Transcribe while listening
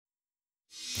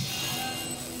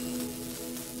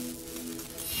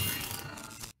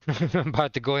I'm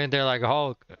about to go in there like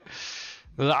Hulk.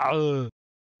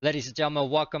 Ladies and gentlemen,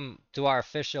 welcome to our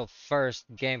official first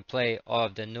gameplay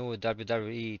of the new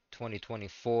WWE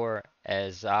 2024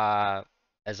 as I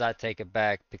take it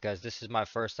back because this is my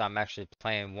first time actually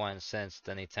playing one since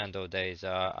the Nintendo days.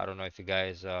 I don't know if you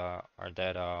guys are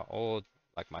that old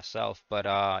like myself, but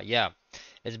yeah,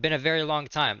 it's been a very long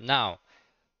time. Now,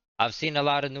 I've seen a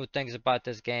lot of new things about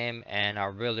this game and I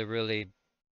really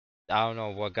I don't know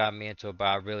what got me into it, but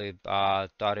I really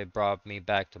thought it brought me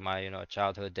back to my,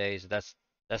 childhood days. That's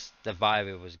the vibe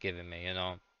it was giving me.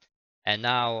 And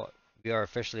now we are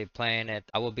officially playing it.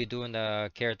 I will be doing the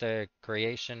character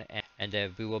creation and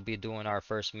then we will be doing our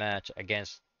first match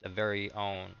against the very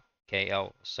own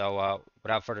KO. So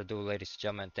without further ado, ladies and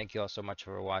gentlemen, thank you all so much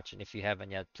for watching. If you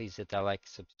haven't yet, please hit that like,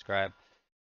 subscribe.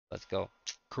 Let's go.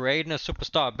 Creating a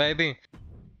superstar, baby.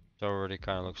 It already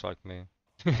kind of looks like me.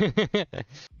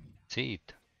 Teeth.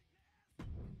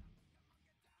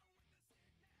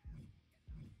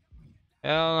 I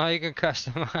don't know how you can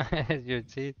customize your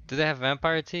teeth. Do they have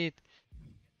vampire teeth?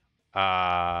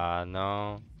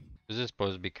 No. Is this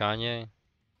supposed to be Kanye?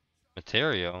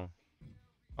 Material.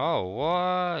 Oh,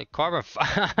 what? Carbon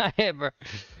fiber.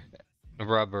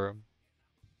 Rubber.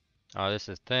 Oh, this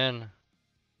is thin.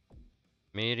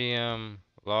 Medium.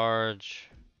 Large.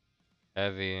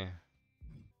 Heavy.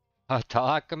 I thought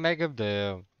I could make him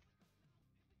do.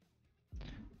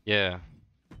 Yeah.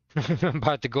 I'm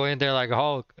about to go in there like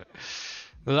Hulk.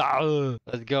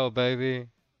 Let's go, baby.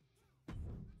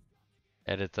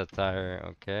 Edit attire.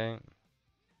 Okay.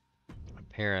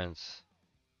 Appearance.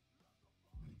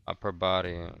 Upper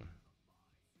body.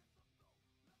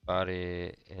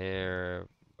 Body hair.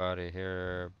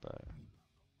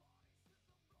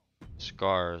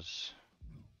 Scars.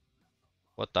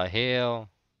 What the hell?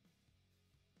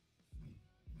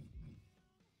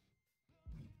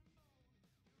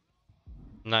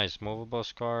 Nice. Movable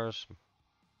scars.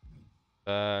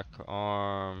 Back,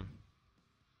 arm.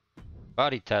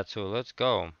 Body tattoo. Let's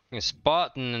go. You're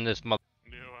spotting in this mother.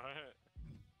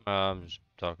 I'm just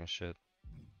talking shit.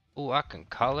 Ooh, I can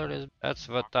color this. That's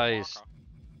what I is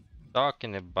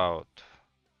talking about.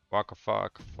 Waka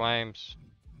fuck. Flames.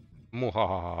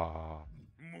 Muhahaha.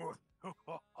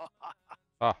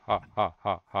 Ha ha ha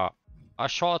ha ha. I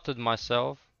shorted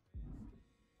myself.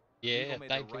 Yeah,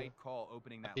 thank you. Call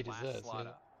opening that He deserves slot it.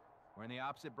 up. We're in the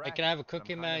opposite Hey, bracket. can I have a but I'm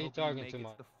cookie, kinda man? You hoping we talking make too it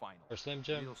much? to the final. Or Slim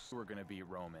Jim? We're gonna beat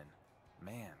Roman.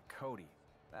 Man, Cody,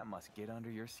 that must get under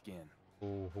your skin.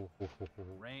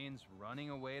 Reigns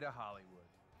running away to Hollywood.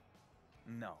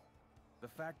 No. The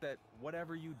fact that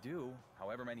whatever you do,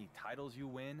 however many titles you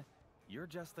win, you're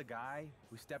just the guy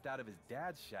who stepped out of his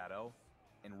dad's shadow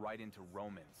and right into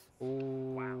Roman's.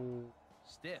 Ooh. Wow.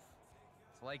 Stiff.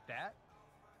 It's like that?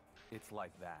 It's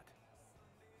like that.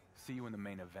 See you in the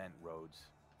main event, Rhodes.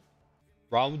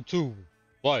 Round 2.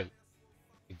 Fight.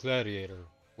 The gladiator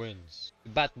wins.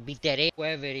 About to beat that ass.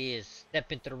 Whoever it is,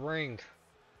 step into the ring.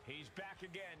 He's back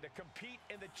again to compete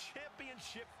in the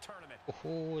championship tournament.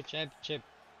 Oh, championship.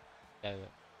 Yeah.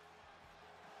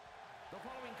 The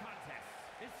following contest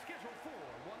is scheduled for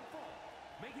one fall.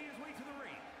 Making his way to the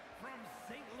ring from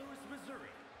St. Louis,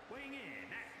 Missouri, weighing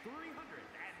in at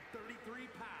 333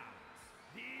 pounds,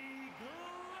 the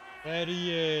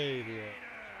Gladiator.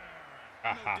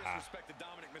 No disrespect to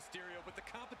Dominic Mysterio, but the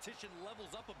competition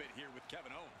levels up a bit here with Kevin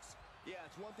Owens. Yeah,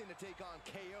 it's one thing to take on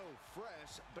KO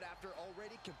fresh, but after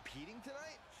already competing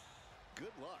tonight, good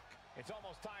luck. It's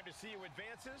almost time to see who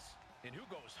advances and who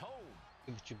goes home.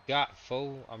 See what you got,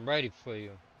 fool. I'm ready for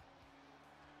you.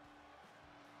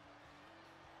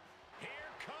 Here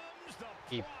comes the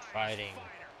Keep prize fighting.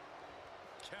 fighter.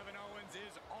 Kevin Owens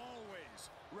is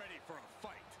always ready for a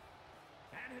fight.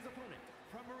 And his opponent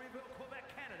from Marieville, Quebec,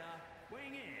 Canada,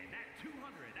 weighing in at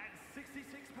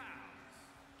 266 pounds,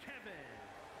 Kevin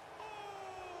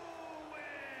Owens.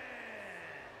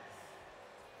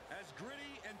 As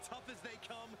gritty and tough as they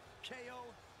come, KO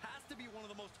has to be one of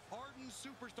the most hardened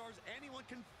superstars anyone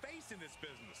can face in this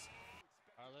business.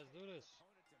 Alright, let's do this.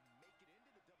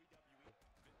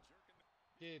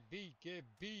 Get beat, get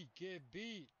beat, get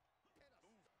beat.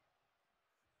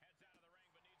 Heads out of the ring,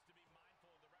 but needs to be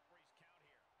mindful of the referee's count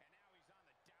here. And now he's on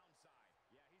the downside.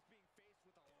 Yeah, he's being faced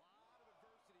with a lot of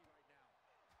adversity right now.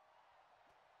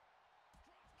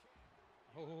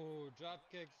 Oh, drop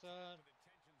kick, son.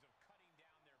 With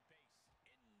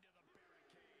intentions of cutting down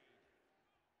their base into the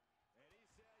barricade. And he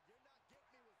said, you're not getting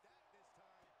me with that this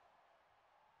time.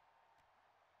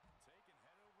 Taking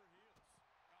head over heels.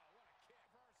 Oh, what a kick.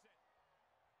 Reverse it.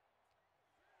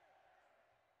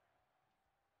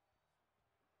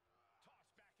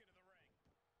 Tossed back into the ring.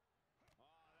 Oh, that can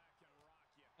rock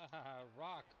you.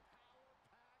 Rock.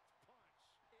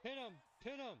 Pin him!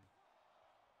 Pin him!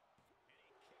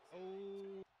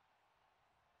 Oh.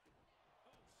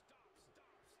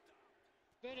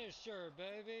 Finisher,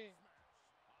 baby!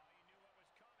 He knew what was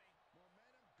coming.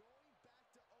 Momentum going back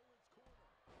to Owens' corner.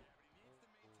 Yeah, but he needs to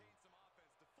maintain some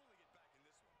offense to fully get back in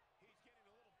this one. He's getting a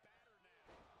little battered now.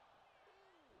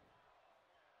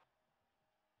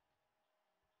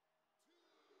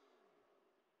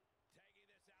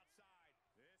 Tagging this outside.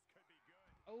 This could be good.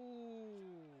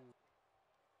 Oh.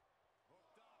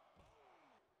 Hooked up.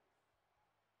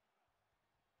 Boom.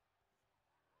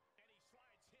 And he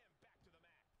slides him back to the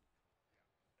mat.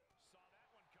 Saw that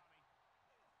one coming.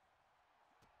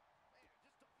 Man,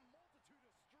 just a multitude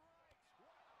of strikes.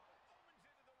 Wow. Owens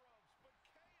into the ropes, but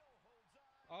KO holds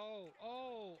on. Oh,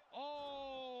 oh,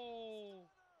 oh!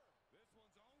 This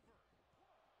one's over.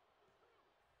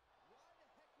 Why the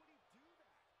heck would he do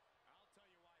that? I'll tell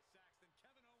you why, Saxton.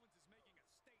 Kevin Owens is making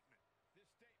a statement. This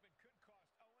statement could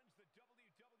cost Owens the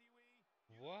WWE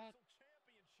What? Universal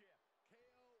Championship.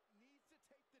 KO needs to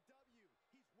take the W.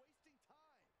 He's wasting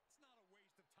time. It's not a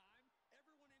waste of time.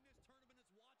 Everyone in this tournament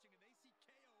is watching, and they see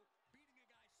KO beating a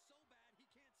guy so bad he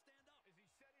can't stand up. Is he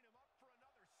setting him up for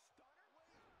another stunner?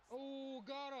 Oh,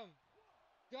 got him!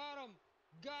 Got him!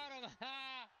 Got him!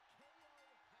 Ha! KO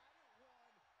hadn't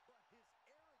won, but his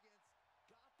arrogance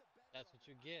got the better That's of what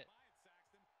him. you get. Buy it,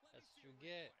 Saxton. Let That's me what see you a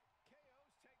get. replay.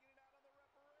 KO's taking it out on the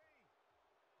referee.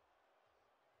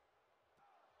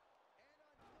 And another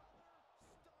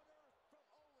stunner from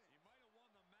Owens. He might have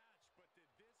won the match, but did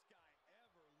this guy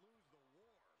ever lose the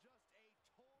war? Just a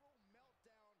total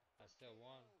meltdown I from still KO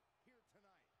won. here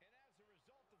tonight. And as a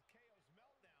result of KO's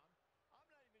meltdown, I'm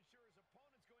not even sure his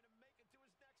opponent's going to make it to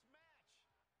his next match.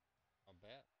 I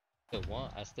bet. Still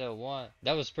won. I still won.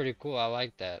 That was pretty cool. I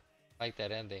like that. I like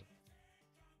that ending.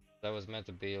 That was meant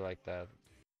to be like that.